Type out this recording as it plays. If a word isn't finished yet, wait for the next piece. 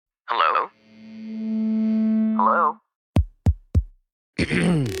Hello? Hello?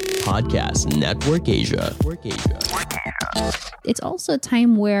 Podcast Network Asia. It's also a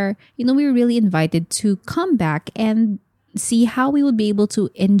time where, we were really invited to come back and see how we would be able to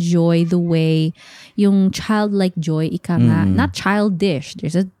enjoy the way yung childlike joy, ika nga, not childish.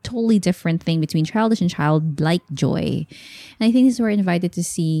 There's a totally different thing between childish and childlike joy. And I think this is where we're invited to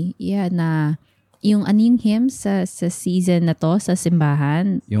see, na yung yung hymn sa season na to, sa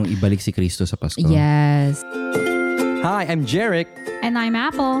simbahan. Yung ibalik si Kristo sa Pasko. Yes. Hi, I'm Jarek, And I'm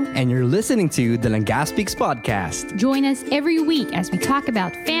Apple. and you're listening to the Langaspix Podcast. Join us every week as we talk about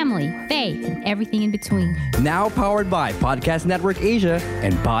family, faith, and everything in between. Now powered by Podcast Network Asia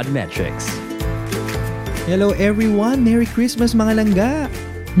and Podmetrics. Hello everyone! Merry Christmas mga langga!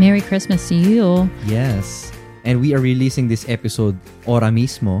 Merry Christmas to you. Yes. And we are releasing this episode ora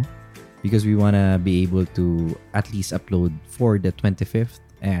mismo because we wanna be able to at least upload for the 25th.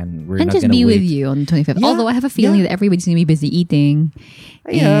 And we're not just gonna be wait. with you on the 25th. Yeah, Although I have a feeling that everybody's going to be busy eating.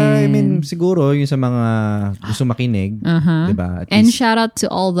 Yeah, I And- mean, siguro yung sa mga gusto makinig, diba? At And least- shout out to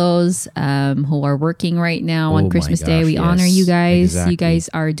all those who are working right now Oh on my Christmas Day. gosh, We honor yes. you guys. Exactly. You guys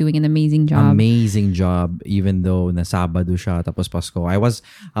are doing an amazing job. amazing job, even though na Sabado siya tapos Pasko. I was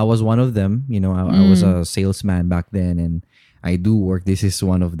one of them. I was a salesman back then, and I do work. This is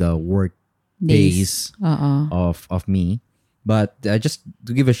one of the work days of me. But just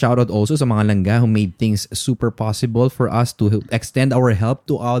to give a shout out also sa mga langga who made things super possible for us to extend our help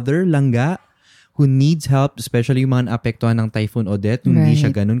to other langga who needs help, especially yung mga naapektuhan ng Typhoon Odette. Hindi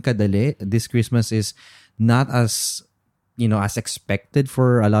siya ganun kadali. This Christmas is not as as expected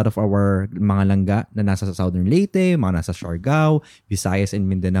for a lot of our mga langga na nasa Southern Leyte, mga nasa Siargao, Visayas, and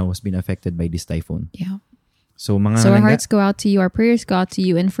Mindanao has been affected by this typhoon. Yeah. So mga So our langga, hearts go out to you. Our prayers go out to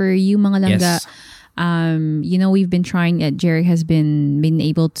you. And for you mga langga, Yes. we've been trying. Jerry has been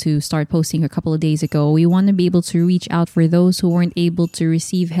able to start posting a couple of days ago. We want to be able to reach out for those who weren't able to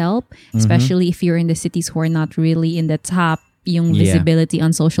receive help, especially if you're in the cities who are not really in the top yung Yeah. visibility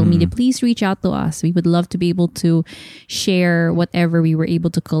on social media. Please reach out to us. We would love to be able to share whatever we were able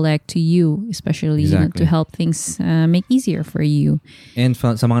to collect to you, especially Exactly. to help things make easier for you. and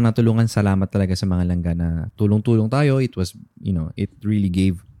sa mga natulungan, salamat talaga sa mga langga na tulong-tulong tayo. It was, it really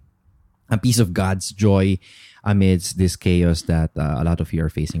gave a piece of God's joy amidst this chaos that a lot of you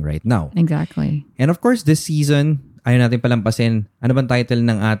are facing right now. Exactly. And of course, this season, ayaw natin palampasin. Ano bang title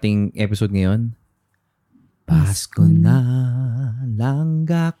ng ating episode ngayon? Pasko na,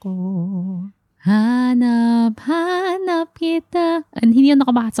 langga ko. Hanap kita. And hindi ako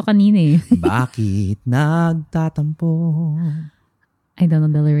nakabasa kanina eh. Bakit nagtatampo? I don't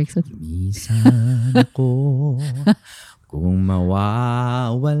know the lyrics. Minsan ako, kung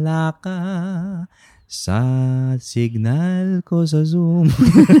mawawala ka sa signal ko sa Zoom.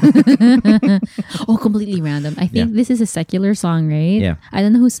 Oh, completely random. I think this is a secular song, right? Yeah. I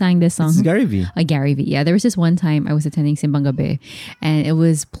don't know who sang this song. It's Gary V. Gary V. Yeah, there was this one time I was attending Simbang Gabi and it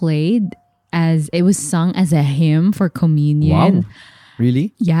was sung as a hymn for communion. Wow.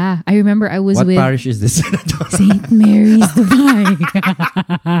 Really? Yeah, I remember I was What with parish is this? St. Mary's Divine.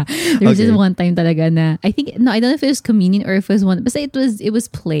 There was just Okay. one time talaga na I don't know if it was communion or if it was one, but it was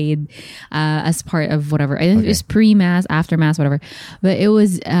played as part of whatever. I don't know if it was pre-mass, after mass, whatever. But it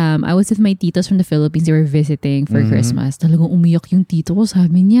was I was with my titos from the Philippines. They were visiting for Christmas. Talagang umiyak yung tito ko.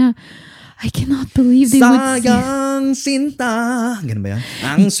 Sabi niya, I cannot believe they would sing. Sayang sinta. Ganun ba yan?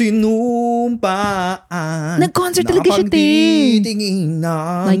 Ang sinumpaan. Nag-concert talaga siya, te. Napagtitingin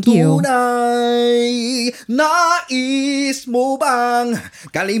ng Like you. tunay. Nais mo bang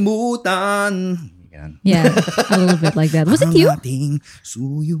kalimutan? Yan. Yeah, a little bit like that. Was it you? Ang ating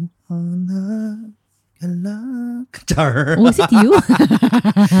suyuhan na galak. Char. Was it you?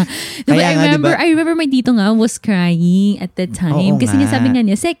 Diba, Kaya nga, diba? I remember my tito nga was crying at that time. Oo Kasi nga. nga sabi nga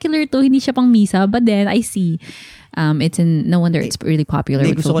niya, secular to, hindi siya pang misa. But then I see, no wonder it's really popular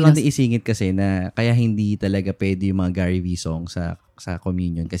Hindi, with gusto ko lang Filipinos. isingit kasi na kaya hindi talaga pwede yung mga Gary V song sa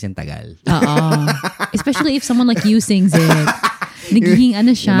communion kasi ang tagal. Oo. Especially if someone like you sings it. Nagiging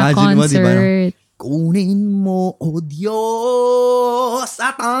siya, Imagine mo, diba, concert. Kunin mo, O Diyos,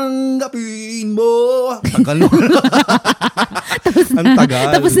 at tanggapin mo. Tagal mo. Ang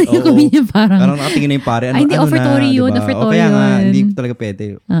tagal. Tapos na yung Oo. communion parang. Parang nakatingin na yung pare. Ay, hindi, offertory yun, diba? offertory O kaya nga, yun. hindi talaga pwede.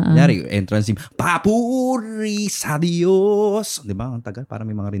 Kunyari, entrance team, papuri sa Diyos. Diba? Ang tagal. Parang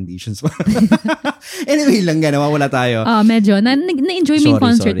may mga renditions pa. Anyway, lang nga, nawawala tayo. Medyo. Na-enjoy mo yung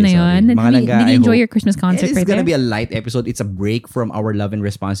concert na yun. Mga langga, Did you I enjoy hope- your Christmas concert It's right gonna there? be a light episode. It's a break from our Love and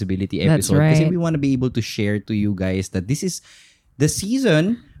Responsibility That's episode. Kasi right. we want to be able to share to you guys that this is the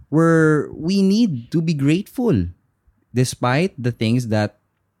season where we need to be grateful despite the things that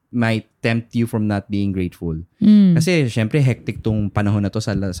might tempt you from not being grateful. Kasi syempre hectic tong panahon na to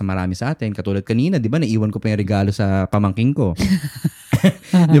sa marami sa atin. Katulad kanina, 'di ba, naiwan ko pa yung regalo sa pamangking ko.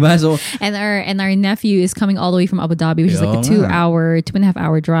 'Di ba? So and our nephew is coming all the way from Abu Dhabi, which is like a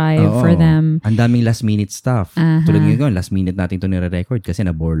 2.5-hour drive oo, for them. Ang daming last minute stuff. Tulad ngayon, last minute natin to nire-record kasi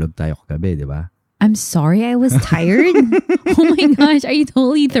na-borlog tayo kagabi, 'di ba? I'm sorry I was tired. Oh my gosh, are you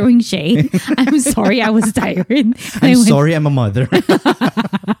totally throwing shade? I'm sorry I was tired. I'm sorry I'm a mother.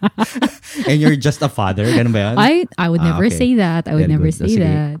 And you're just a father. Ganun ba yan? I would never say that. I would Very never good. say Sige.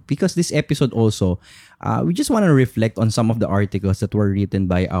 that. Because this episode also, we just want to reflect on some of the articles that were written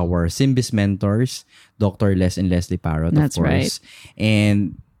by our Symbis mentors, Dr. Les and Leslie Parrott, That's of course.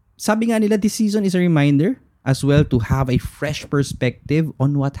 And sabi nga nila, this season is a reminder as well to have a fresh perspective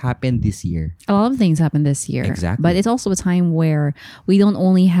on what happened this year. A lot of things happened this year. Exactly. But it's also a time where we don't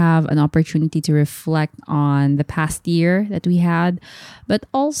only have an opportunity to reflect on the past year that we had, but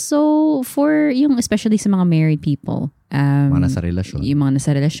also for especially sa mga married people. Mga nasa relasyon. Yung mga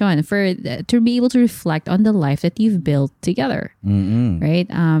nasa relasyon. To be able to reflect on the life that you've built together. Right?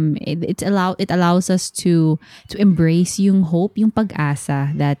 It allows us to embrace yung hope, yung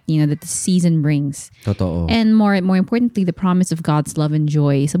pag-asa that that the season brings. Totoo. And more importantly, the promise of God's love and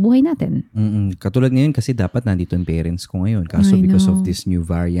joy sa buhay natin. Katulad ngayon kasi dapat nandito yung parents ko ngayon. Kaso because of this new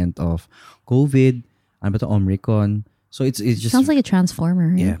variant of COVID, ano ba ito, Omicron. So it's just sounds like a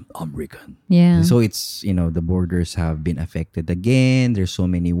transformer. Right? Yeah, Omicron. Yeah. So it's the borders have been affected again. There's so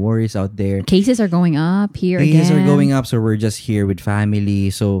many worries out there. Cases are going up here Cases again. are going up, so we're just here with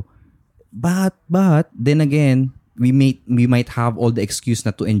family. So, but then again, we might have all the excuse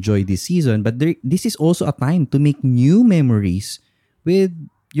not to enjoy this season. But this is also a time to make new memories with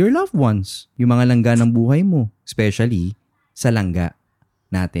your loved ones. Yung mga langga ng buhay mo, especially sa langga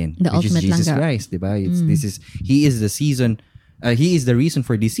natin, the which is Jesus langga. Christ, diba? He is the season. He is the reason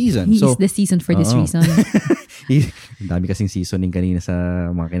for this season. He is the season for this reason. Ang dami kasing seasoning kanina sa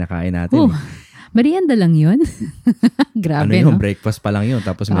mga kinakain natin. Merienda lang yun. Grabe, ano yun? no? Breakfast pa lang yun.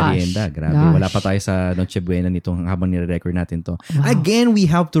 Tapos merienda. Grabe. Wala pa tayo sa Noche Buena nitong habang nire-record natin to. Wow. Again,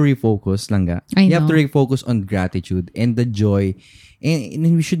 we have to refocus, Langga. We have to refocus on gratitude and the joy.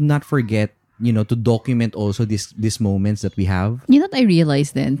 And we should not forget to document also these moments that we have. You know what I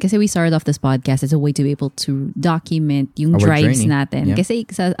realized then? Kasi we started off this podcast as a way to be able to document yung our drives journey. natin. Yeah. Kasi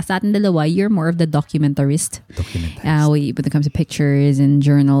sa atin dalawa, you're more of the documentarist. When it comes to pictures and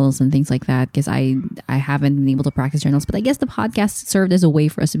journals and things like that. Because I haven't been able to practice journals. But I guess the podcast served as a way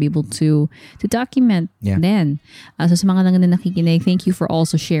for us to be able to document then. So sa mga lang na nakikinig, thank you for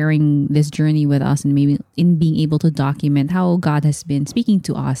also sharing this journey with us and maybe in being able to document how God has been speaking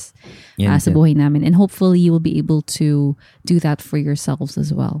to us sa buhay namin. And hopefully you will be able to do that for yourselves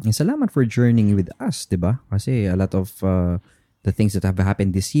as well. And salamat for journeying with us, diba? Kasi a lot of the things that have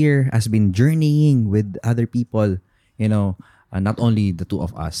happened this year has been journeying with other people, not only the two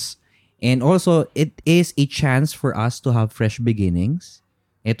of us. And also, it is a chance for us to have fresh beginnings.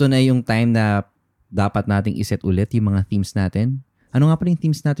 Ito na yung time na dapat nating iset ulit yung mga themes natin. Ano nga pa yung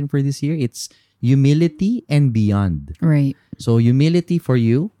themes natin for this year? It's humility and beyond. Right. So, humility for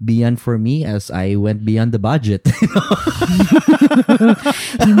you, beyond for me as I went beyond the budget.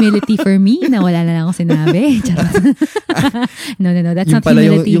 Humility for me, na wala na lang ako sinabi. No, that's yung not pala,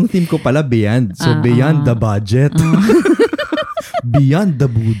 humility. Yung theme ko pala, beyond. So, beyond the budget. Beyond the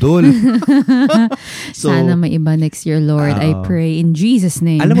budol. So, sana may iba next year, Lord. I pray in Jesus'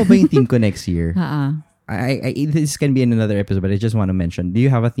 name. Alam mo ba yung theme ko next year? I this can be in another episode, but I just want to mention. Do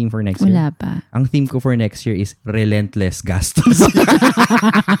you have a theme for next year? Wala pa. Ang theme ko for next year is relentless gastos.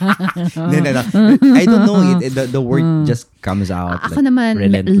 No. I don't know. The word just comes out. Ako naman,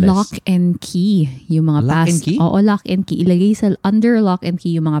 relentless. lock and key. Yung mga Lock and key? Oo, lock and key. Ilagay under lock and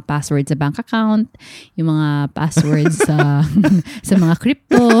key yung mga passwords sa bank account, yung mga passwords sa mga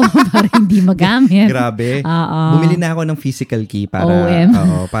crypto para hindi magamit. Grabe. Bumili na ako ng physical key para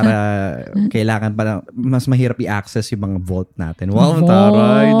kailangan pa mas mahirap i-access yung mga vault natin. Wow,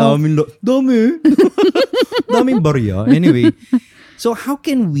 taray. Daming barya. Anyway, so how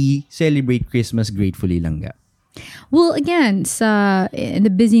can we celebrate Christmas gratefully, Langga? Well, again, in the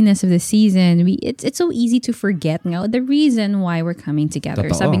busyness of the season, it's so easy to forget now the reason why we're coming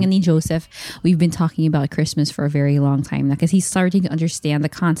together. Totoo. Sabi nga ni Joseph, we've been talking about Christmas for a very long time now because he's starting to understand the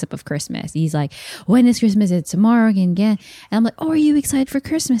concept of Christmas. He's like, when is Christmas? It's tomorrow again. And I'm like, oh, are you excited for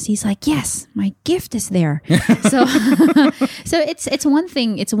Christmas? He's like, yes, my gift is there. So it's one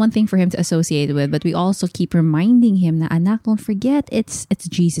thing. It's one thing for him to associate with, but we also keep reminding him that, anak, don't forget, it's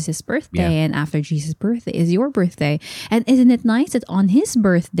Jesus' birthday, and after Jesus' birthday is your birthday. And isn't it nice that on his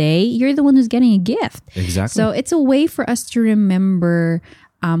birthday, you're the one who's getting a gift? Exactly. So it's a way for us to remember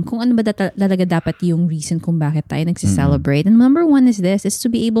kung ano ba talaga dapat yung reason kung bakit tayo nagsiselebrate. And number one is to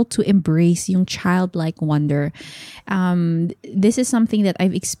be able to embrace yung childlike wonder. This is something that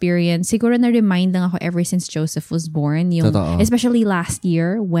I've experienced. Siguro na-remind lang ako ever since Joseph was born. Yung, especially last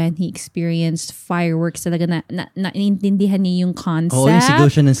year when he experienced fireworks, talaga naiintindihan niya yung concept. Oh, yung sigaw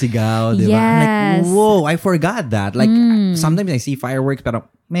siya ng sigaw, di ba? Yes. Like, whoa, I forgot that. Like, sometimes I see fireworks, pero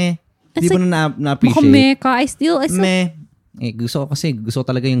meh. Di It's mo like, na na-appreciate. I still Meh. Gusto ko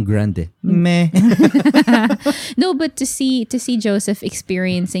talaga yung grand Meh. No, but to see Joseph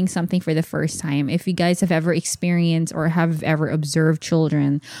experiencing something for the first time. If you guys have ever experienced or have ever observed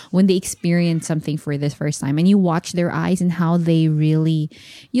children when they experience something for the first time and you watch their eyes and how they really,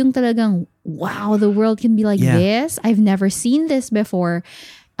 yung talagang, wow, the world can be like this. I've never seen this before.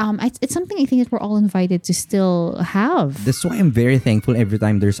 It's something I think that we're all invited to still have. That's why I'm very thankful every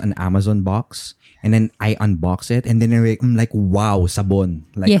time there's an Amazon box and then I unbox it and then I'm like, wow, sabon.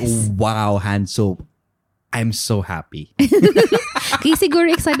 Like, wow, hand soap. I'm so happy. Kaya siguro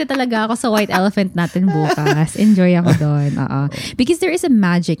excited talaga ako sa white elephant natin bukas. Enjoy ako doon. Because there is a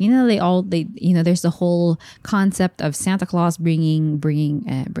magic. You know, there's the whole concept of Santa Claus bringing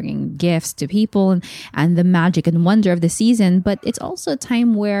gifts to people and the magic and wonder of the season. But it's also a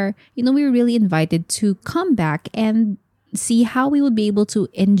time where, we were really invited to come back and see how we would be able to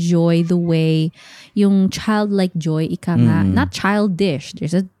enjoy the way yung childlike joy, ika nga, not childish.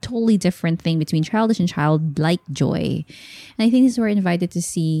 There's a totally different thing between childish and childlike joy. And I think this is we're invited to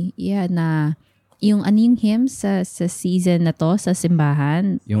see, na yung hymn sa season na to, sa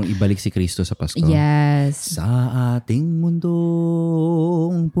simbahan. Yung ibalik si Kristo sa Pasko. Yes. Sa ating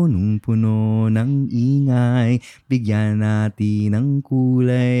mundong punong-puno ng ingay, bigyan natin ng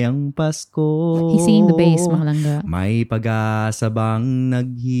kulay ang Pasko. He's singing the bass, mga langga. May pag-asa bang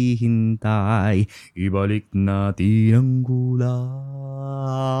naghihintay, ibalik natin ang kulay.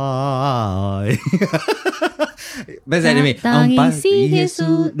 But anyway, ang si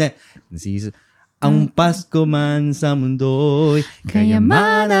Jesus. Ang Pasko man sa mundo'y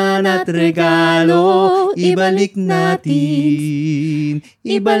kayamanan at regalo, ibalik natin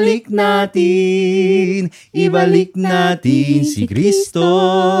si Kristo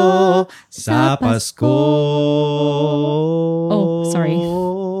sa Pasko. Oh, sorry.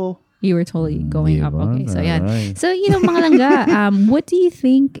 You were totally going up. Okay, so yeah. Alright. So, mga langga, what do you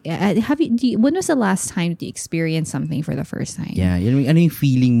think, when was the last time that you experienced something for the first time? Yeah, ano yung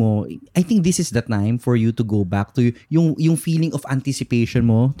feeling mo? I think this is the time for you to go back to yung feeling of anticipation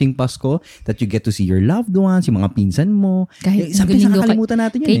mo ting Pasko, that you get to see your loved ones, yung mga pinsan mo. Kahit sometimes nakakalimutan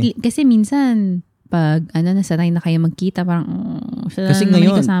natin yun Kasi minsan, pag nasanay na kayo magkita, parang kasi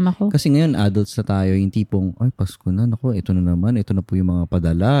ngayon, kasama ko. Kasi ngayon adults na tayo, yung tipong ay Pasko na, nako, ito na naman, ito na po yung mga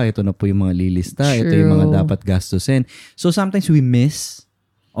padala, ito na po yung mga lilista, ito yung mga dapat gastusin. So sometimes we miss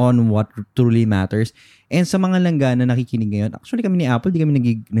on what truly matters. And sa mga langga na nakikinig ngayon, actually kami ni Apple, di kami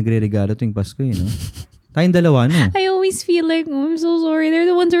nagre-regalo tuwing Pasko, no? Tayong dalawa, no? I always feel like, I'm so sorry. They're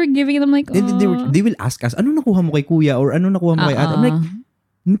the ones who are giving it. I'm like, they will ask us, ano nakuha mo kay kuya? Or ano nakuha mo kay ate? I'm like,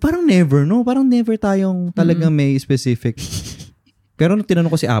 parang never, no? Parang never tayong talagang may specific. Pero nung tinanong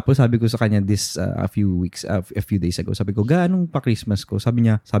ko si Apple, sabi ko sa kanya a few days ago, sabi ko, gaanong pa Christmas ko? Sabi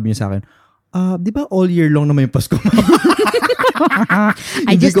niya sa akin, di ba all year long naman yung Pasko mo?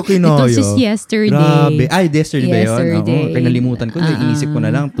 Hindi ko kinaya. It was just yesterday. Grabe. Ay, yesterday ba yun? Kinalimutan ko. Inisip ko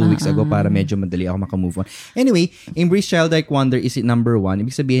na lang 2 weeks ago para medyo madali ako makamove on. Anyway, embrace childlike wonder is number 1.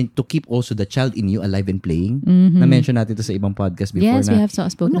 Ibig sabihin, to keep also the child in you alive and playing. Na-mention natin ito sa ibang podcast before. Yes, we have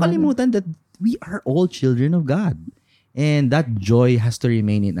spoken about it. Nakalimutan that we are all children of God. And that joy has to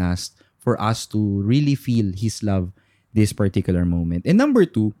remain in us for us to really feel His love this particular moment. And number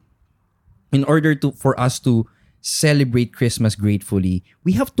 2, in order for us to celebrate Christmas gratefully,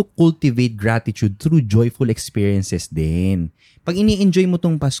 we have to cultivate gratitude through joyful experiences din. Pag ini-enjoy mo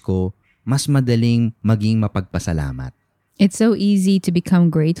tong Pasko, mas madaling maging mapagpasalamat. It's so easy to become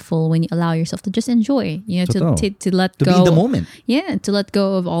grateful when you allow yourself to just enjoy, to let go. To be in the moment. Yeah, to let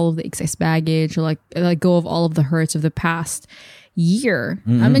go of all of the excess baggage, or let go of all of the hurts of the past year.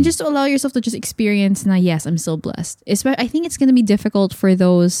 I mean, just to allow yourself to just experience na, yes, I'm still blessed. I think it's going to be difficult for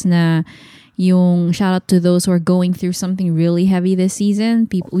those na yung shout out to those who are going through something really heavy this season.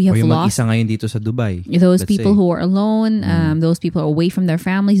 We have lost. Mag-isa ngayon dito sa Dubai. Those people who are alone, those people who are away from their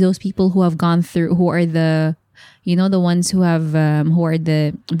families, those people who have gone through, who are the ones who have who are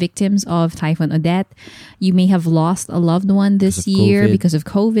the victims of Typhoon Odette. You may have lost a loved one this year because of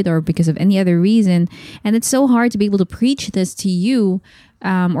COVID or because of any other reason, and it's so hard to be able to preach this to you.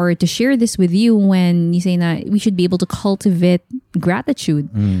 Or to share this with you when you say that we should be able to cultivate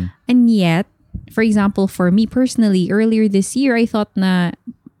gratitude. And yet, for example, for me personally, earlier this year, I thought that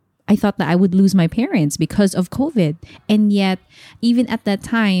I would lose my parents because of COVID. And yet, even at that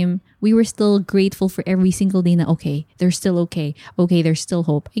time, we were still grateful for every single day na, okay, they're still okay. Okay, there's still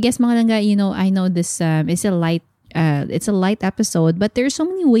hope. I guess mga langga, I know this is it's a light episode, but there's so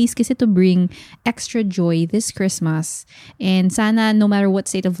many ways kasi to bring extra joy this Christmas. And sana, no matter what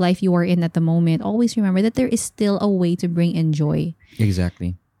state of life you are in at the moment, always remember that there is still a way to bring in joy.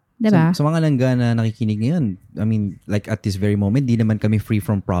 Exactly. Diba? Sa mga langga na nakikinig ngayon, I mean, like at this very moment, di naman kami free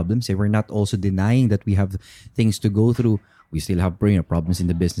from problems. We're not also denying that we have things to go through. We still have problems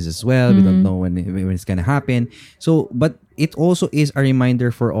in the business as well. We don't know when it's gonna happen. So, but it also is a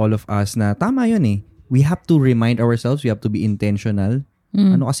reminder for all of us na tama yun eh. We have to remind ourselves. We have to be intentional.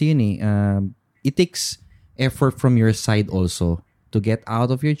 Ano kasi yun eh. It takes effort from your side also to get out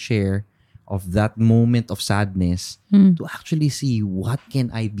of your chair of that moment of sadness to actually see what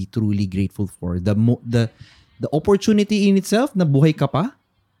can I be truly grateful for. The opportunity in itself na buhay ka pa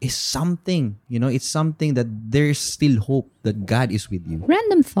is something, it's something that there's still hope that God is with you.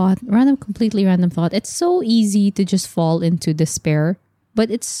 Completely random thought. It's so easy to just fall into despair, but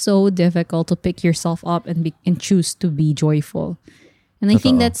it's so difficult to pick yourself up and choose to be joyful. And I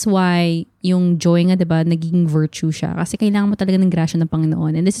think that's why yung joy nga, diba, naging virtue siya. Kasi kailangan mo talaga ng grasya ng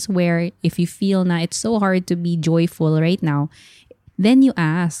Panginoon. And this is where, if you feel na it's so hard to be joyful right now, then you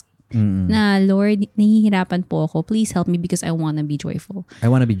ask, na, Lord, nahihirapan po ako. Please help me because I want to be joyful.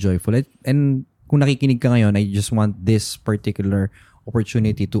 I want to be joyful. And kung nakikinig ka ngayon, I just want this particular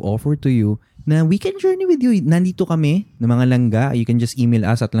opportunity to offer to you na we can journey with you. Nandito kami ng mga langga. You can just email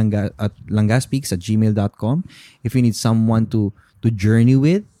us at langgaspeaks@gmail.com if you need someone to journey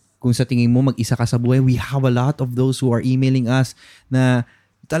with. Kung sa tingin mo mag-isa ka sa buhay, we have a lot of those who are emailing us na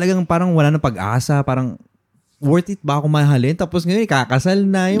talagang parang wala na pag-asa, parang worth it ba ako mahalin? Tapos ngayon, kakasal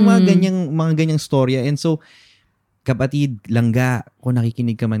na, yung mga ganyang storya. And so, kapatid, langga, kung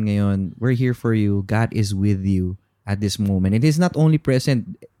nakikinig ka man ngayon, we're here for you. God is with you at this moment. It is not only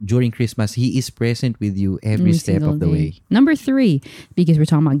present during Christmas, He is present with you every step of the way. Number 3, because we're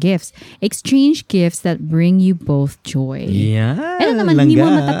talking about gifts, exchange gifts that bring you both joy. Yeah. Ano naman, hindi mo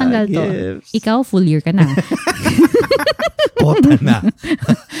matatanggal to. Ikaw, full year ka na. Kota na.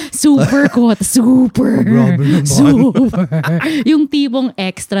 Super kota. Super. Super. Yung tipong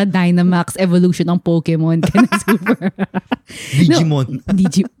extra Dynamax evolution ng Pokemon ka na super. Digimon.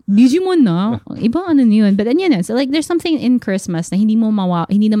 Digimon na. Ibang ano yun. But yun, so like there's something in Christmas na hindi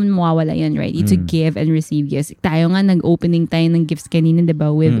naman mawawala yan, right? You to give and receive gifts. Tayo nga nag-opening tayo ng gifts kanina,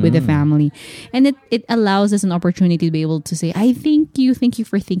 diba? With the family. And it allows us an opportunity to be able to say, I thank you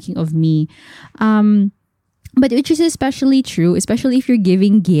for thinking of me. But which is especially true, especially if you're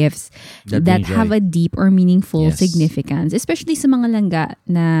giving gifts that have a deep or meaningful significance, especially sa mga langga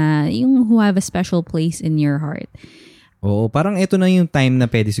na yung who have a special place in your heart. Oo, parang ito na yung time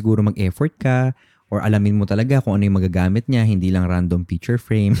na pwede siguro mag-effort ka or alamin mo talaga kung ano yung magagamit niya, hindi lang random picture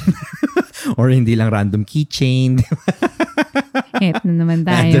frame or hindi lang random keychain. Eto na naman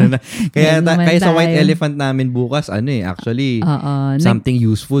tayo. Kaya sa White Elephant namin bukas, actually, something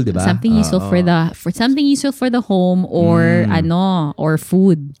useful, di ba? Something useful for something useful for the home or or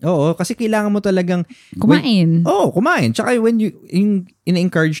food. Oo, kasi kailangan mo talagang kumain. Kumain. Tsaka when yung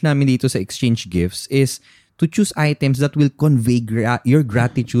ina-encourage namin dito sa exchange gifts is to choose items that will convey your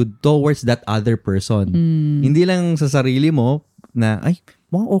gratitude towards that other person. Hindi lang sa sarili mo na, ay,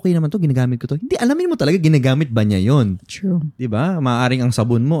 mukhang okay naman to, ginagamit ko to. Hindi, alamin mo talaga, ginagamit ba niya yon? True. Diba? Maaring ang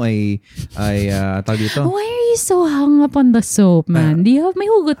sabon mo ay tawag dito. Why are you so hung up on the soap, man? May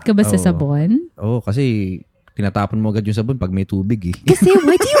hugot ka ba sa sabon? Kasi tinatapon mo agad yung sabon pag may tubig eh. Kasi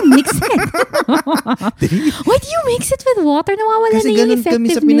why do you mix it? Why do you mix it with water? Nawawala kasi na yung effectiveness. Kasi ganun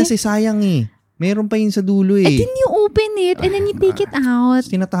kami sa Pinas, sayang eh. Meron pa yun sa dulo eh. And then you open it and then you take it out.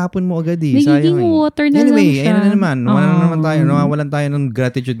 Tinatapon mo agad eh. Nagiging sayang water na anyway, lang siya. Ayun na naman. Nawawalan tayo ng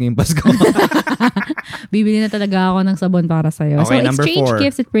gratitude ngayong Pasko. Bibili na talaga ako ng sabon para sa'yo. Okay, so exchange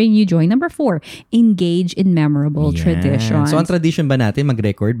gifts that bring you joy. Number 4, engage in memorable traditions. So ang tradition ba natin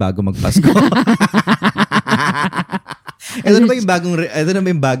mag-record bago mag-Pasko? Ito na ba yung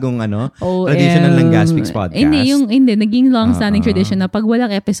bagong tradition ng Langga Speaks podcast? Hindi, naging long-standing tradition na pag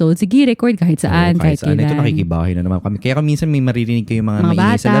walang episode, sige, record kahit saan, kahit kailan. Ito nakikibahay na naman kami. Kaya minsan may maririnig kayo mga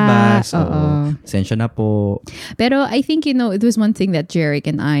maingay sa labas. Sensya na po. Pero I think, it was one thing that Jeric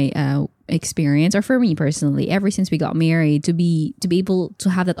and I experience, or for me personally, ever since we got married, to be able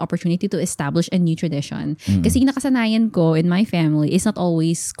to have that opportunity to establish a new tradition. Kasi nakasanayan ko in my family is not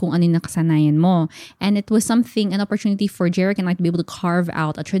always kung ano yung nakasanayan mo. And it was an opportunity for Jeric and I to be able to carve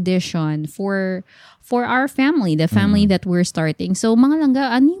out a tradition for for our family, the family that we're starting. So mga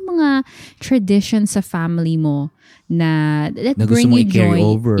langga, ano yung mga traditions sa family mo na bring you joy?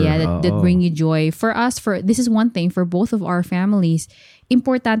 Over. That bring you joy. For us, this is one thing for both of our families.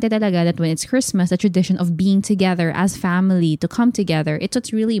 Importante talaga that when it's Christmas, the tradition of being together as family, to come together, it's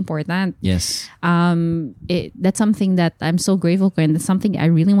what's really important. Yes. That's something that I'm so grateful for, and that's something I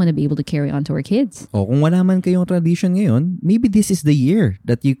really want to be able to carry on to our kids. Kung wala man kayong tradition ngayon, maybe this is the year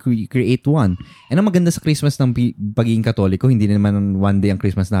that you create one. And ang maganda sa Christmas ng pagiging Katoliko, hindi naman one day ang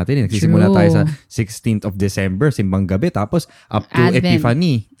Christmas natin. Nagsisimula tayo sa 16th of December, simbang gabi, tapos up to Advent.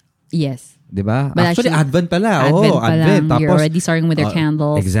 Epiphany. Yes. Diba? But Actually, Advent pala. Advent. Tapos, you're already starting with your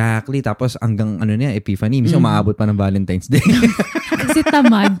candles. Exactly. Tapos hanggang Epiphany. Minsan umaabot pa ng Valentine's Day. Kasi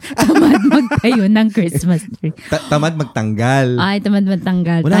tamad magtayo ng Christmas tree. Tamad magtanggal. Ay, tamad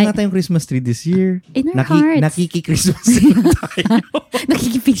magtanggal. Wala nga tayong Christmas tree this year. In our hearts. Nakiki-Christmas tree tayo.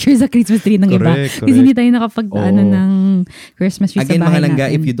 Nakiki-picture sa Christmas tree ng iba. Correct. Kasi hindi tayo ng Christmas tree Again, sa bahay mga langga,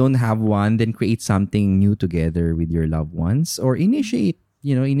 natin. if you don't have one, then create something new together with your loved ones or initiate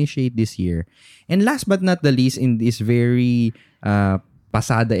this year. And last but not the least, in this very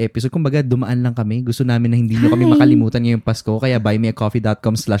pasada episode, kumbaga dumaan lang kami. Gusto namin na hindi nyo kami makalimutan ngayong Pasko. Kaya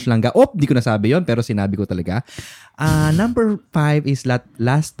buymeacoffee.com/langga. Di ko nasabi yon pero sinabi ko talaga. Number 5 is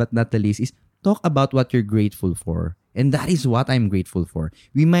last but not the least is talk about what you're grateful for. And that is what I'm grateful for.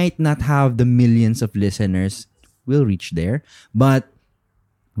 We might not have the millions of listeners will reach there, but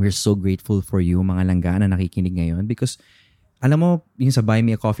we're so grateful for you, mga langga na nakikinig ngayon, because alam mo, yung sa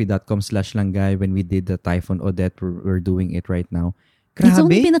buymeacoffee.com/langga, when we did the Typhoon Odette, we're doing it right now. Grabe. It's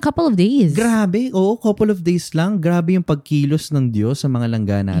only been a couple of days. Grabe. Couple of days lang. Grabe yung pagkilos ng Diyos sa mga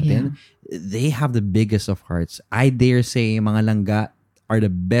langga natin. Yeah. They have the biggest of hearts. I dare say, mga langga are the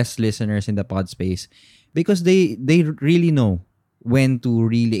best listeners in the pod space because they really know when to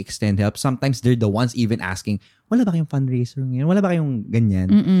really extend help. Sometimes they're the ones even asking, wala ba kayong fundraiser ngayon? Wala ba kayong ganyan?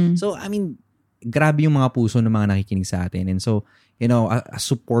 So, I mean, grabe yung mga puso ng mga nakikinig sa atin. And so, a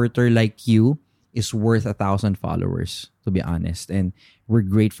supporter like you is worth 1,000 followers, to be honest. And we're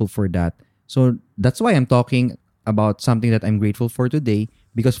grateful for that. So, that's why I'm talking about something that I'm grateful for today,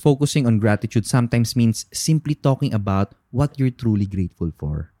 because focusing on gratitude sometimes means simply talking about what you're truly grateful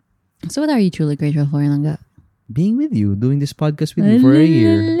for. So, what are you truly grateful for, Langga? Being with you, doing this podcast with you for a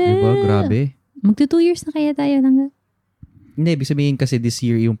year. Diba? Grabe. Magto 2 years na kaya tayo, Langga? Hindi, ibig sabihin kasi this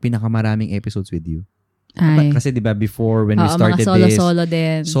year yung pinakamaraming episodes with you. Ay. Kasi diba before when we started mga solo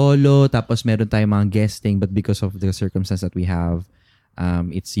din. Solo, tapos meron tayong mga guesting, but because of the circumstance that we have,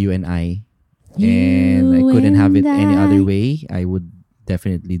 it's you and I. And I couldn't have it any other way. I would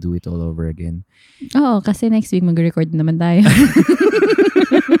definitely do it all over again. Oo, kasi next week mag-record naman tayo.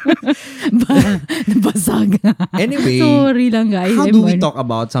 Nabasag. Anyway, sorry lang guys. How do we talk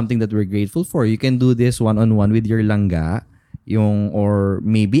about something that we're grateful for? You can do this one-on-one with your langga, or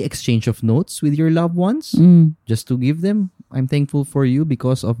maybe exchange of notes with your loved ones, just to give them, I'm thankful for you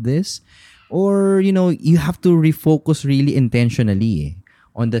because of this. Or, you have to refocus really intentionally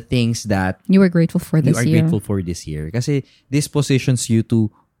on the things that you were grateful for this year. You are grateful for this year. Kasi this positions you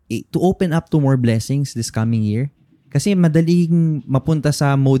to open up to more blessings this coming year. Kasi madaling mapunta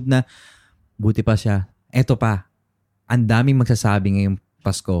sa mode na, buti pa siya, eto pa, ang daming magsasabi ngayong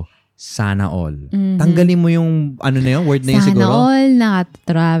Pasko, sana all. Tanggalin mo yung, word na yun siguro. Sana all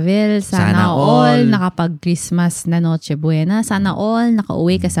naka-travel. Sana all nakapag-Christmas na Noche Buena. Sana all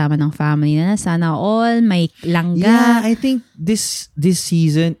nakauwi kasama ng family na. Sana all may langga. Yeah, I think this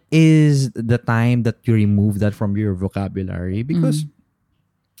season is the time that you remove that from your vocabulary because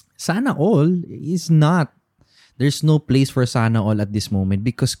sana all is not. There's no place for sana all at this moment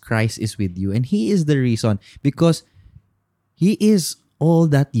because Christ is with you and He is the reason, because He is all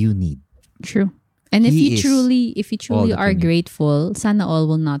that you need. True. And if you truly are grateful, sana all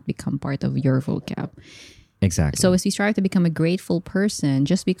will not become part of your vocab. Exactly. So as we strive to become a grateful person,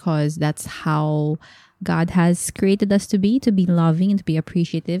 just because that's how God has created us to be loving and to be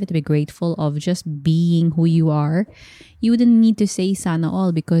appreciative and to be grateful of just being who you are, you wouldn't need to say sana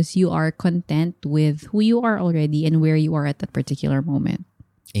all because you are content with who you are already and where you are at that particular moment.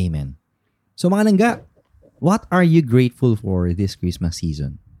 Amen. So mga langga, what are you grateful for this Christmas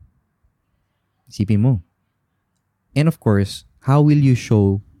season? Isipin mo. And of course, how will you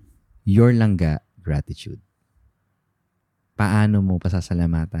show your langga gratitude? Paano mo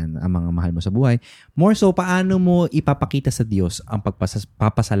pasasalamatan ang mga mahal mo sa buhay? More so, paano mo ipapakita sa Diyos ang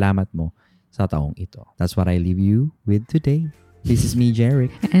pagpapasalamat mo sa taong ito? That's what I leave you with today. This is me,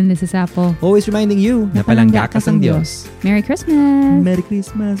 Jeric. And this is Apple. Always reminding you na palangga ka sang Diyos. Merry Christmas! Merry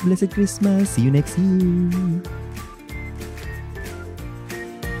Christmas! Blessed Christmas! See you next year!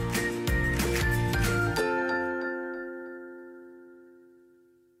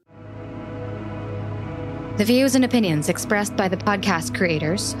 The views and opinions expressed by the podcast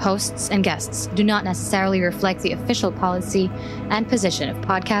creators, hosts, and guests do not necessarily reflect the official policy and position of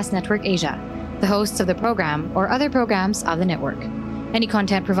Podcast Network Asia, the hosts of the program, or other programs of the network. Any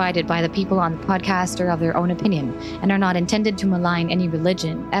content provided by the people on the podcast are of their own opinion and are not intended to malign any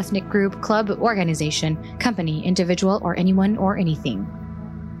religion, ethnic group, club, organization, company, individual, or anyone or anything.